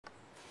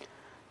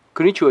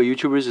Konnichiwa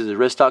YouTubers, this is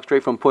Red Stock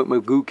straight from Point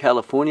Mugu,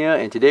 California,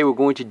 and today we're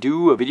going to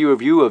do a video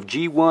review of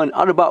G1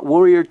 Autobot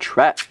Warrior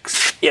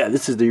tracks. Yeah,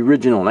 this is the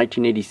original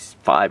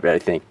 1985, I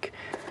think.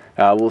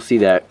 We'll see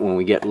that when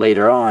we get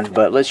later on,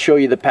 but let's show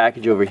you the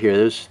package over here.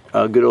 There's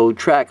good old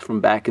tracks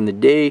from back in the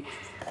day.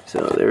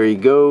 So there you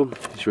go.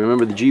 Just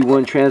remember the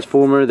G1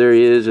 Transformer. There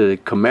he is, a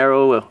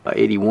Camaro,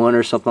 81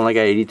 or something like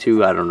that,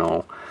 82, I don't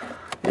know.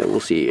 Yeah, we'll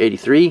see,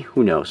 83,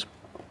 who knows.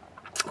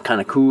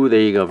 Kind of cool.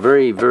 There you go.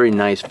 Very, very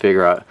nice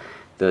figure.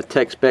 The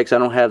tech specs, I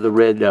don't have the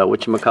red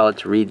whatchamacallit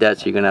to read that,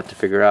 so you're gonna have to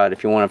figure out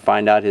if you want to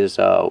find out his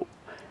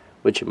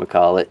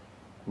whatchamacallit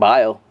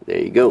bio. There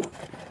you go.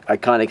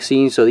 Iconic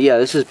scene. So yeah,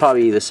 this is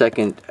probably the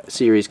second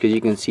series because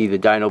you can see the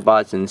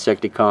Dinobots and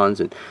Insecticons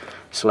and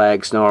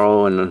Slag,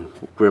 Snarl, and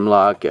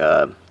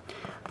Grimlock.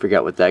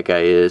 Forgot what that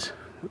guy is.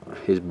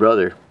 His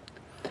brother,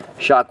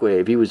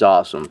 Shockwave. He was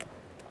awesome.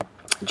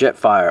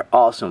 Jetfire,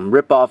 awesome.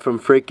 Rip off from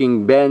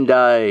freaking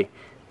Bandai.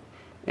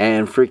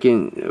 And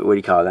freaking, what do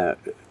you call that?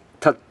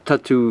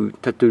 Tattoo,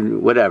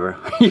 whatever.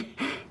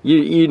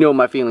 you know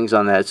my feelings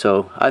on that.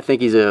 So I think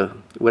he's a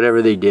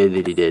whatever they did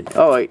that he did.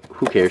 Oh wait,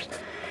 who cares?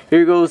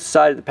 Here goes the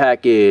side of the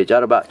package.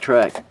 Autobot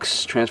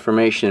tracks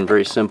transformation,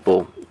 very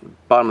simple.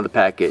 Bottom of the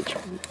package,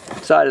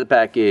 side of the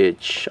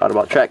package.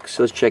 Autobot tracks.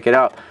 Let's check it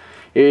out.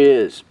 Here he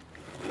is.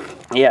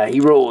 Yeah,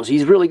 he rolls.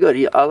 He's really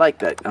good. I like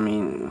that. I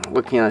mean,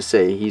 what can I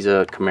say? He's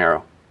a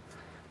Camaro.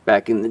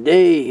 Back in the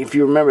day, if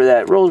you remember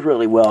that, rolls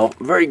really well.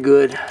 Very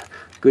good.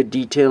 Good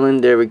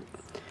detailing. There we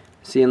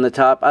see in the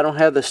top. I don't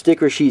have the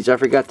sticker sheets. I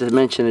forgot to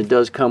mention it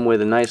does come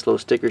with a nice little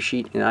sticker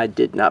sheet, and I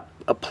did not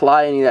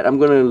apply any of that. I'm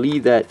going to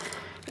leave that.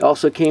 It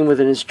also came with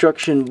an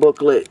instruction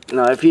booklet.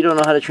 Now, if you don't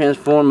know how to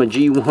transform a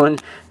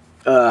G1,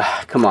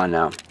 come on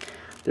now.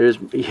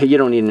 You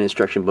don't need an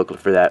instruction booklet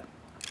for that.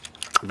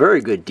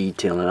 Very good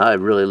detailing. I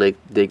really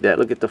dig that.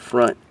 Look at the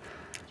front.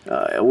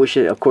 I wish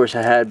it, of course,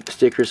 I had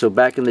stickers. So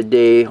back in the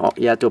day,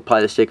 you had to apply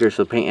the stickers,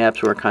 so paint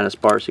apps were kind of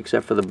sparse,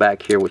 except for the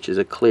back here, which is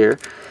a clear.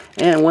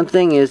 And one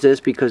thing is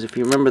this, because if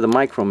you remember the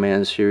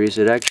Microman series,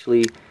 it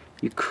actually,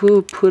 you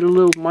could put a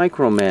little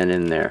Microman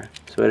in there.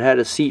 So it had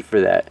a seat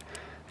for that.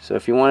 So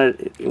if you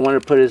wanted to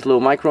put his little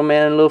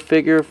Microman little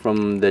figure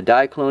from the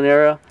Diaclone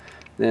era,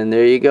 then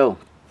there you go.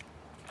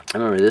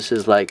 Remember, this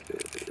is like,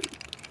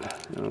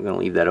 I'm going to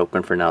leave that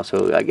open for now.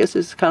 So I guess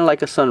it's kind of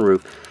like a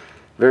sunroof.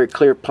 Very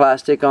clear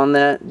plastic on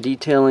that.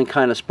 Detailing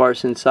kind of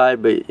sparse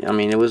inside, but I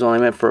mean, it was only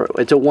meant for,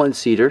 it's a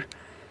one-seater.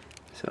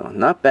 So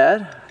not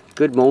bad.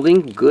 Good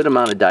molding, good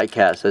amount of die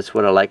cast. That's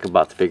what I like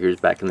about the figures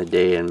back in the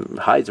day, and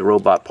hides the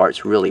robot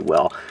parts really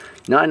well.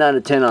 9 out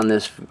of 10 on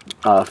this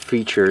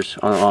features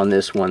on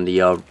this one,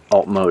 the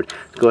alt mode.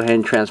 Let's go ahead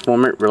and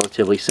transform it.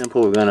 Relatively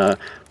simple. We're gonna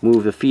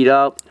move the feet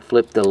out,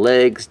 flip the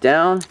legs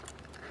down.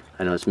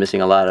 I know it's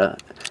missing a lot of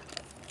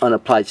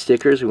unapplied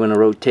stickers. We're going to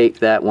rotate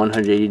that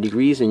 180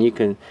 degrees, and you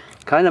can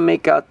kind of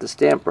make out the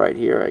stamp right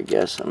here, I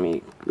guess. Let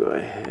me go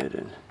ahead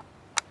and,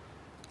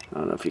 I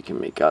don't know if you can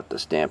make out the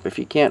stamp. If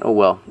you can't, oh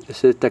well.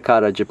 This is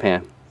Takata,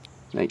 Japan,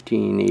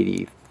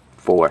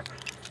 1984.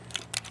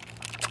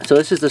 So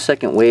this is the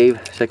second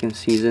wave, second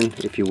season,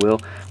 if you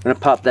will. I'm going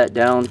to pop that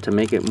down to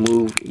make it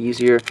move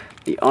easier.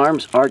 The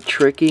arms are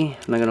tricky,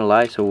 I'm not going to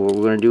lie, so what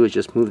we're going to do is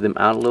just move them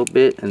out a little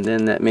bit, and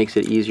then that makes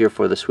it easier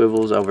for the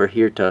swivels over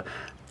here to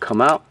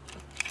come out.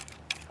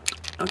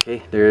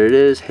 Okay, there it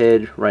is,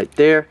 head right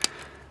there.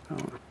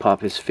 Pop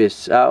his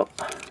fists out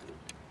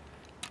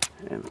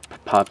and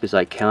pop his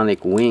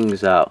iconic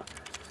wings out.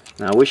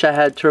 Now, I wish I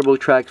had turbo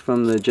tracks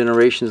from the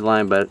Generations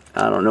line, but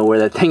I don't know where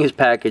that thing is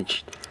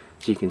packaged.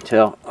 As you can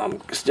tell,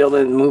 I'm still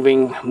in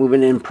moving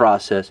in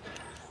process.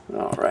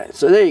 Alright,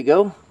 so there you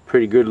go.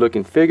 Pretty good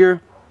looking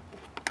figure.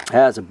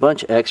 Has a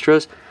bunch of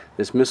extras.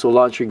 This missile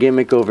launcher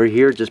gimmick over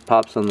here just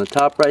pops on the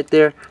top right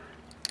there.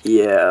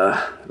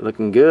 Yeah,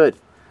 looking good.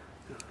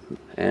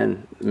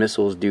 And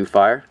missiles do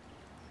fire,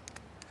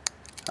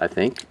 I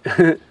think.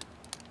 Yeah,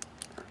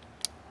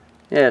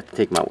 I have to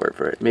take my word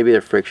for it. Maybe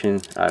they're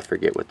friction. I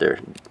forget what they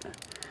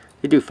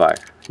do fire.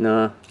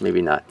 No,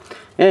 maybe not.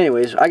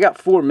 Anyways, I got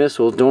 4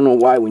 missiles. Don't know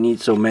why we need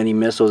so many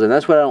missiles, and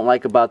that's what I don't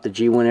like about the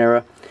G1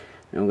 era.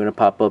 And I'm gonna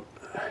pop up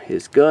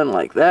his gun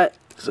like that,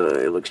 so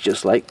it looks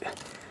just like.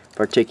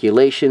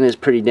 Articulation is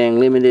pretty dang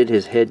limited.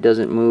 His head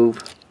doesn't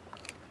move.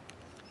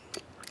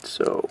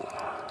 So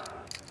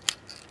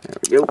there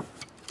we go.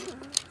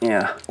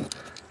 Yeah,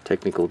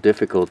 technical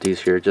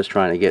difficulties here, just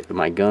trying to get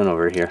my gun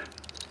over here.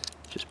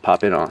 Just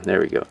pop it on. There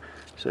we go.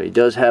 So he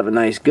does have a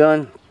nice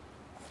gun.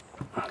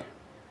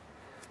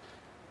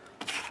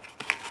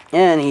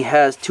 And he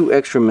has 2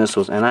 extra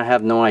missiles, and I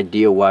have no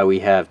idea why we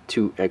have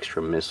 2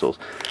 extra missiles.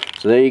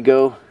 So there you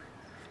go.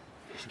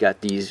 He's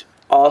got these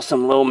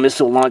awesome little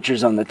missile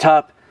launchers on the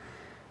top.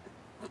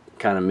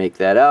 Kind of make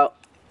that out.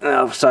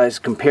 Now, size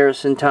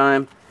comparison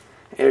time.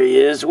 There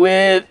he is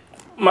with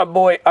my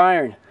boy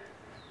Iron.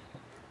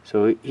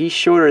 So he's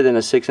shorter than a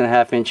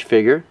 6.5 inch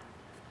figure.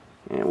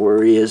 And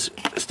where he is,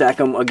 stack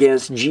him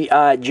against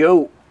G.I.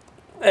 Joe.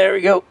 There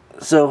we go.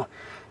 So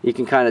you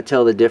can kind of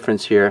tell the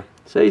difference here.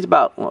 So he's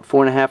about, what,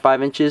 4.5,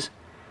 5 inches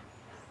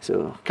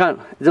So kind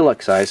of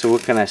deluxe size. So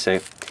what can I say?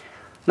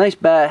 Nice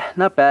bat,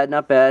 not bad,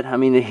 not bad. I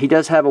mean, he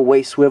does have a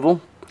waist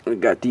swivel. We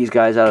got these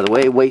guys out of the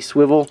way. Waist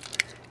swivel,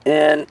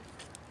 and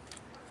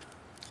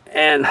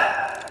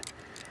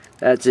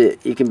that's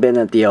it. You can bend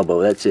at the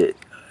elbow. That's it.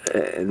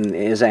 And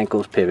his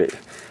ankles pivot.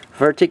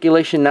 For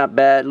articulation, not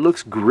bad.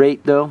 Looks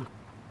great though.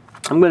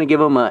 I'm gonna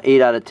give him an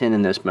 8 out of 10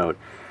 in this mode.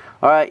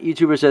 All right,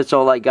 YouTubers, that's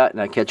all I got,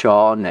 and I'll catch you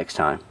all next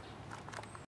time.